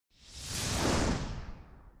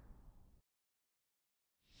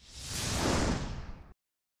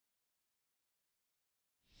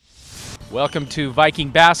Welcome to Viking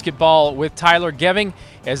basketball with Tyler Geving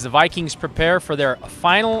as the Vikings prepare for their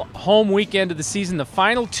final home weekend of the season, the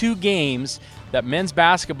final two games that men's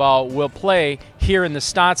basketball will play here in the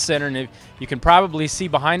Stott Center. And you can probably see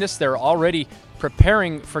behind us, they're already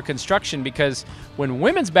preparing for construction, because when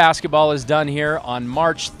women's basketball is done here on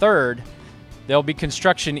March 3rd, there'll be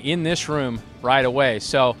construction in this room right away.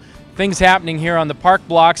 So things happening here on the park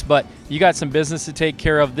blocks, but you got some business to take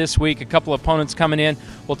care of this week. A couple of opponents coming in.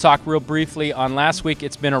 We'll talk real briefly on last week.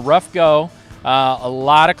 It's been a rough go. A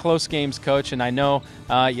lot of close games, Coach, and I know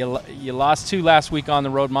you lost two last week on the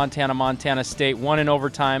road, Montana State, one in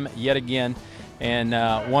overtime yet again, and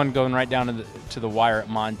one going right down to the wire at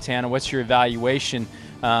Montana. What's your evaluation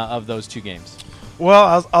of those two games?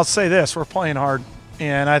 Well, I'll say this. We're playing hard,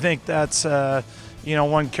 and I think that's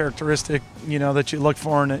one characteristic, that you look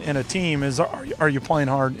for in a team is, are you playing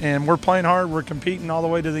hard? And we're playing hard. We're competing all the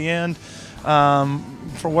way to the end.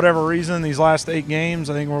 For whatever reason, these last 8 games,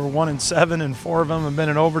 I think we're 1-7, and 4 of them have been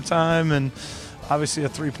in overtime, and obviously a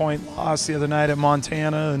 3-point loss the other night at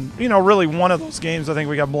Montana. And, really one of those games I think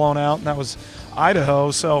we got blown out, and that was Idaho.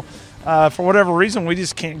 So for whatever reason, we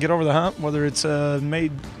just can't get over the hump, whether it's a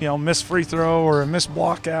missed free throw or a missed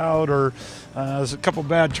block out, or there's a couple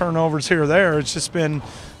bad turnovers here or there. It's just been,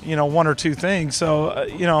 one or two things. So,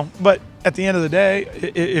 but at the end of the day,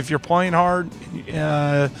 if you're playing hard,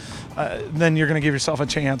 then you're going to give yourself a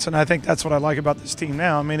chance. And I think that's what I like about this team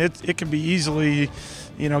now. I mean, it can be easily,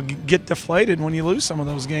 get deflated when you lose some of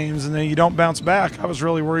those games and then you don't bounce back. I was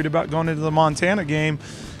really worried about going into the Montana game,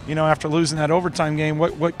 after losing that overtime game,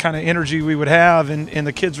 what kind of energy we would have. And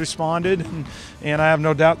the kids responded, and I have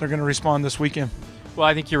no doubt they're going to respond this weekend. Well,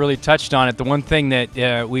 I think you really touched on it. The one thing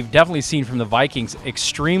that we've definitely seen from the Vikings,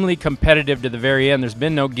 extremely competitive to the very end. There's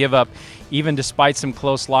been no give up, even despite some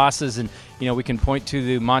close losses. And, we can point to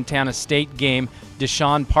the Montana State game.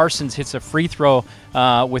 Deshaun Parsons hits a free throw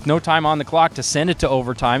with no time on the clock to send it to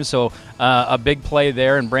overtime. So a big play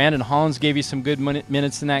there. And Brandon Hollins gave you some good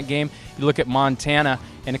minutes in that game. You look at Montana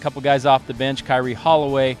and a couple guys off the bench, Kyrie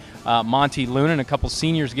Holloway, Monty Lunan, a couple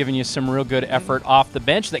seniors giving you some real good effort off the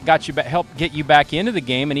bench that helped get you back into the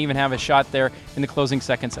game and even have a shot there in the closing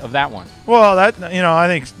seconds of that one. Well, I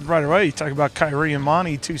think right away you talk about Kyrie and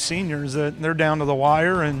Monty, two seniors, that they're down to the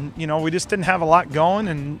wire, and we just didn't have a lot going,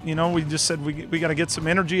 and we just said we got to get some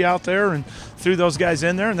energy out there and threw those guys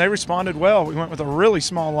in there, and they responded well. We went with a really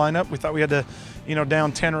small lineup. We thought we had to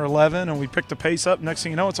down 10 or 11, and we picked the pace up. Next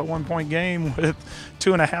thing you know, it's a 1-point game with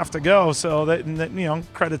 2.5 to go. So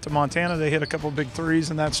credit to Montana. They hit a couple big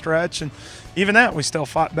threes in that stretch, and even that we still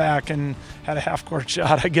fought back and had a half-court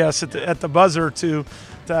shot, I guess, at the buzzer to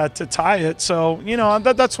tie it. So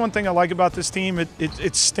that's one thing I like about this team.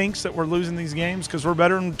 It stinks that we're losing these games because we're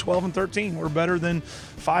better than 12 and 13. We're better than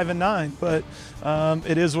 5 and 9. But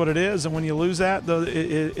it is what it is, and when you lose that,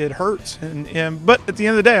 it hurts. But at the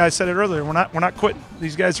end of the day, I said it earlier, we're not quitting.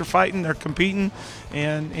 These guys are fighting, they're competing,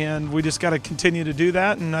 and we just got to continue to do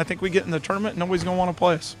that. And I think we get in the tournament, nobody's going to want to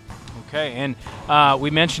play us. Okay, and we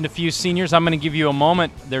mentioned a few seniors. I'm going to give you a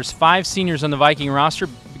moment. There's 5 seniors on the Viking roster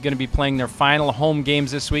going to be playing their final home games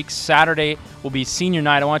this week. Saturday will be senior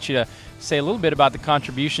night. I want you to say a little bit about the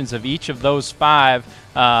contributions of each of those 5.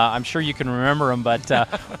 I'm sure you can remember them, but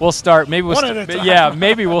we'll start. Maybe we'll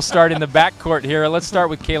maybe we'll start in the backcourt here. Let's start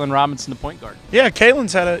with Kalen Robinson, the point guard. Yeah,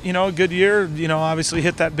 Kalen's had a good year. Obviously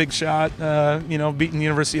hit that big shot. Beating the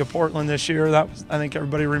University of Portland this year. I think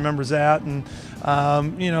everybody remembers that. And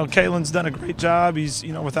Kalen's done a great job. He's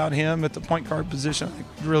without him at the point guard position, I think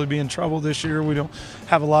we'd really be in trouble this year. We don't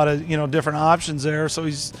have a lot of different options there. So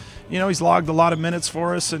he's logged a lot of minutes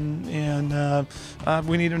for us, and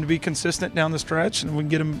we need him to be consistent down the stretch, and if we can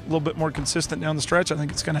get him a little bit more consistent down the stretch, I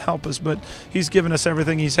think it's going to help us. But he's given us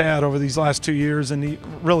everything he's had over these last 2 years, and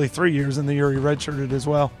really 3 years in the year he redshirted as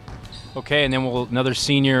well. Okay, and then another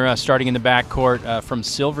senior starting in the backcourt from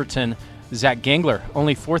Silverton, Zach Gangler,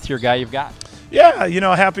 only 4th-year guy you've got. Yeah,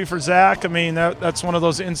 happy for Zach. I mean, that's one of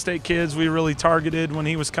those in-state kids we really targeted when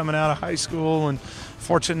he was coming out of high school, and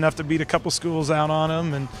fortunate enough to beat a couple schools out on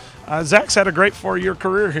him. And Zach's had a great 4-year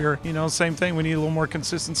career here. Same thing. We need a little more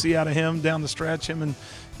consistency out of him down the stretch, him and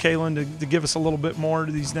Kalen, to give us a little bit more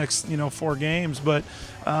to these next 4 games. But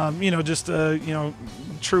just a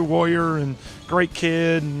true warrior and great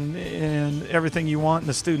kid and everything you want in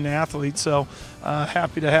a student athlete. So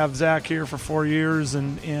happy to have Zach here for 4 years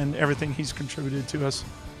and everything he's contributed to us.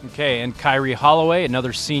 Okay, and Kyrie Holloway,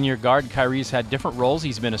 another senior guard. Kyrie's had different roles.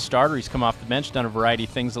 He's been a starter. He's come off the bench, done a variety of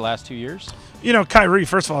things the last 2 years. Kyrie,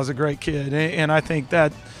 first of all, is a great kid, and I think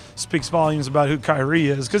that speaks volumes about who Kyrie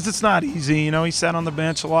is, because it's not easy. You know, he sat on the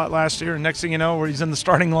bench a lot last year, and next thing you know, where he's in the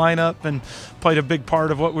starting lineup and played a big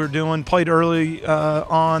part of what we're doing. Played early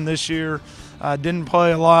on this year. Didn't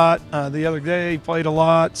play a lot. The other day he played a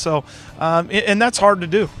lot. So, and that's hard to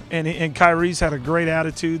do. And Kyrie's had a great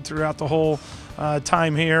attitude throughout the whole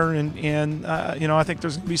time here, and you know, I think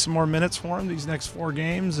there's going to be some more minutes for him these next 4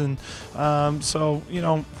 games, and so, you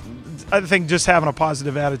know, I think just having a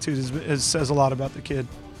positive attitude says a lot about the kid.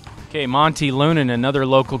 Okay, Monty Lunan, another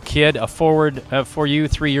local kid, a forward for you,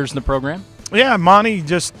 3 years in the program. Yeah, Monty,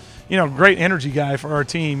 just, you know, great energy guy for our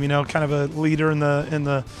team. You know, kind of a leader in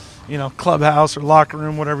the you know, clubhouse or locker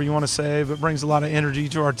room, whatever you want to say, but brings a lot of energy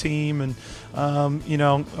to our team. And, you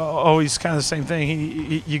know, always kind of the same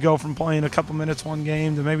thing. You go from playing a couple minutes one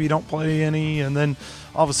game to maybe you don't play any, and then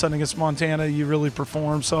all of a sudden against Montana you really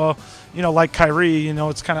perform. So, you know, like Kyrie, you know,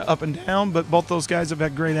 it's kind of up and down, but both those guys have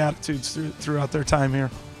had great attitudes throughout their time here.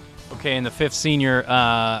 Okay, and the 5th senior,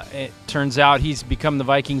 it turns out he's become the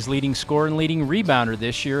Vikings' leading scorer and leading rebounder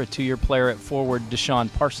this year, a 2-year player at forward,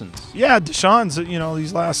 Deshaun Parsons. Yeah, Deshaun's, you know,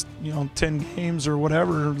 these last, you know, 10 games or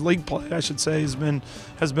whatever, league play, I should say, has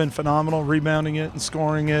been phenomenal, rebounding it and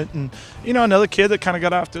scoring it. And, you know, another kid that kind of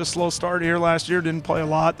got off to a slow start here last year, didn't play a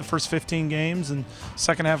lot the first 15 games, and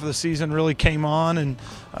second half of the season really came on, and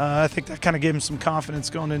I think that kind of gave him some confidence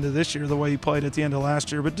going into this year, the way he played at the end of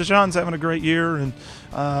last year. But Deshaun's having a great year, and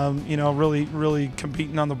you know, really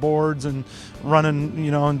competing on the boards and running,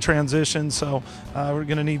 you know, in transition. So we're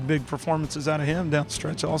going to need big performances out of him down the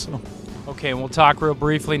stretch also. Okay, we'll talk real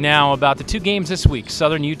briefly now about the 2 games this week.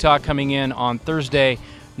 Southern Utah coming in on Thursday,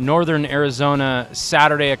 Northern Arizona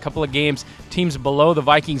Saturday. A couple of games, teams below the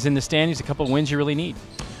Vikings in the standings, a couple of wins you really need.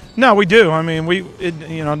 No, we do. I mean, you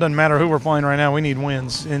know, it doesn't matter who we're playing right now. We need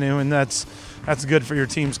wins, and that's good for your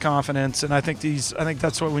team's confidence. And I think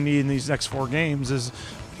that's what we need in these next 4 games is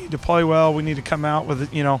we need to play well. We need to come out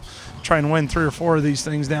with, you know, try and win 3 or 4 of these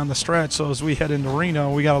things down the stretch. So as we head into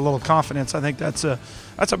Reno, we got a little confidence. I think that's a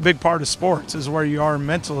big part of sports, is where you are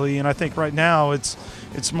mentally. And I think right now it's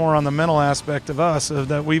more on the mental aspect of us, of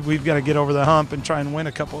that we've got to get over the hump and try and win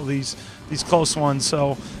a couple of these close ones.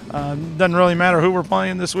 So doesn't really matter who we're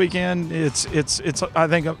playing this weekend. It's I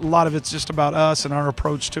think a lot of it's just about us and our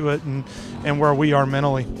approach to it, and where we are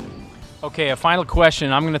mentally. Okay, a final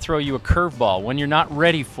question. I'm going to throw you a curveball, one you're not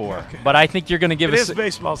ready for, okay, but I think you're going to give us. It is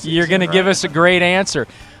baseball season, you're going to give us a great answer.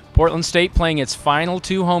 Portland State playing its final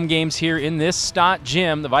 2 home games here in this Stott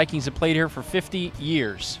gym. The Vikings have played here for 50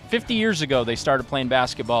 years. 50 years ago they started playing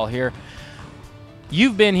basketball here.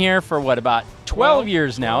 You've been here for what, about 12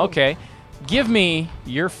 years now? Okay. Give me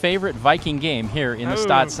your favorite Viking game here in the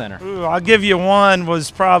Stott Center. I'll give you one.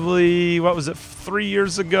 Was probably, what was it, 3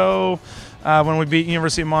 years ago when we beat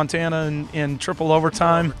University of Montana in triple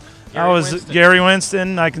overtime. Gary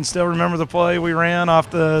Winston. I can still remember the play we ran off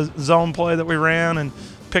the zone play that we ran, and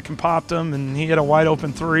pick and popped him, and he hit a wide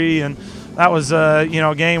open 3, and that was you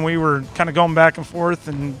know, a game we were kind of going back and forth,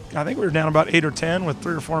 and I think we were down about 8 or 10 with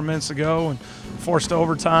 3 or 4 minutes to go and forced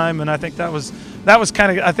overtime. And I think that was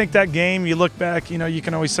kind of, I think that game, you look back, you know, you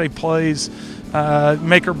can always say plays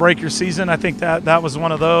make or break your season. I think that was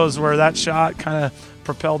one of those where that shot kind of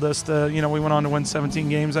propelled us to, you know, we went on to win 17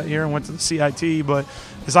 games that year and went to the CIT. But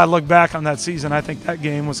as I look back on that season, I think that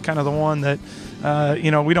game was kind of the one that, you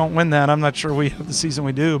know, we don't win that. I'm not sure we have the season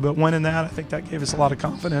we do, but winning that, I think that gave us a lot of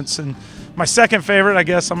confidence. And my second favorite, I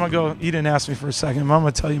guess I'm going to go, you didn't ask me for a second, but I'm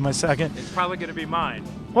going to tell you my second. It's probably going to be mine.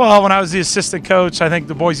 Well, when I was the assistant coach, I think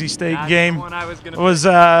the Boise State game was,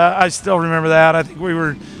 I still remember that. I think we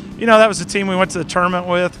were, you know, that was the team we went to the tournament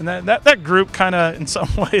with, and that group kind of in some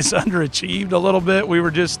ways underachieved a little bit. We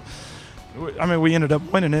were just, I mean, we ended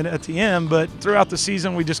up winning it at the end, but throughout the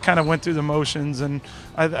season we just kind of went through the motions, and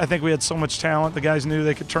I think we had so much talent. The guys knew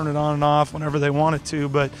they could turn it on and off whenever they wanted to,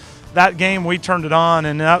 but that game we turned it on,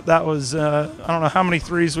 and that was I don't know how many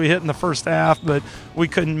threes we hit in the first half, but we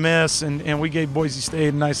couldn't miss, and we gave Boise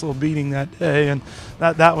State a nice little beating that day, and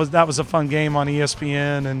that was a fun game on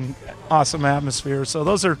ESPN and awesome atmosphere. So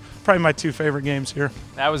those are probably my 2 favorite games here.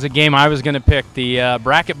 That was a game I was going to pick. The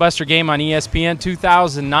Bracket Buster game on ESPN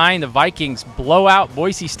 2009. The Vikings blow out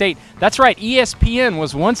Boise State. That's right, ESPN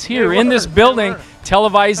was once here in this building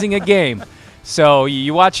televising a game. So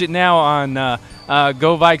you watch it now on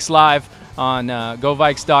Go Vikes Live on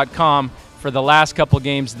GoVikes.com for the last couple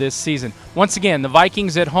games this season. Once again, the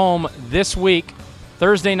Vikings at home this week.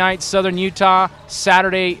 Thursday night, Southern Utah.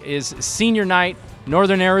 Saturday is senior night,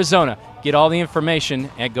 Northern Arizona. Get all the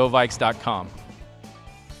information at GoVikes.com.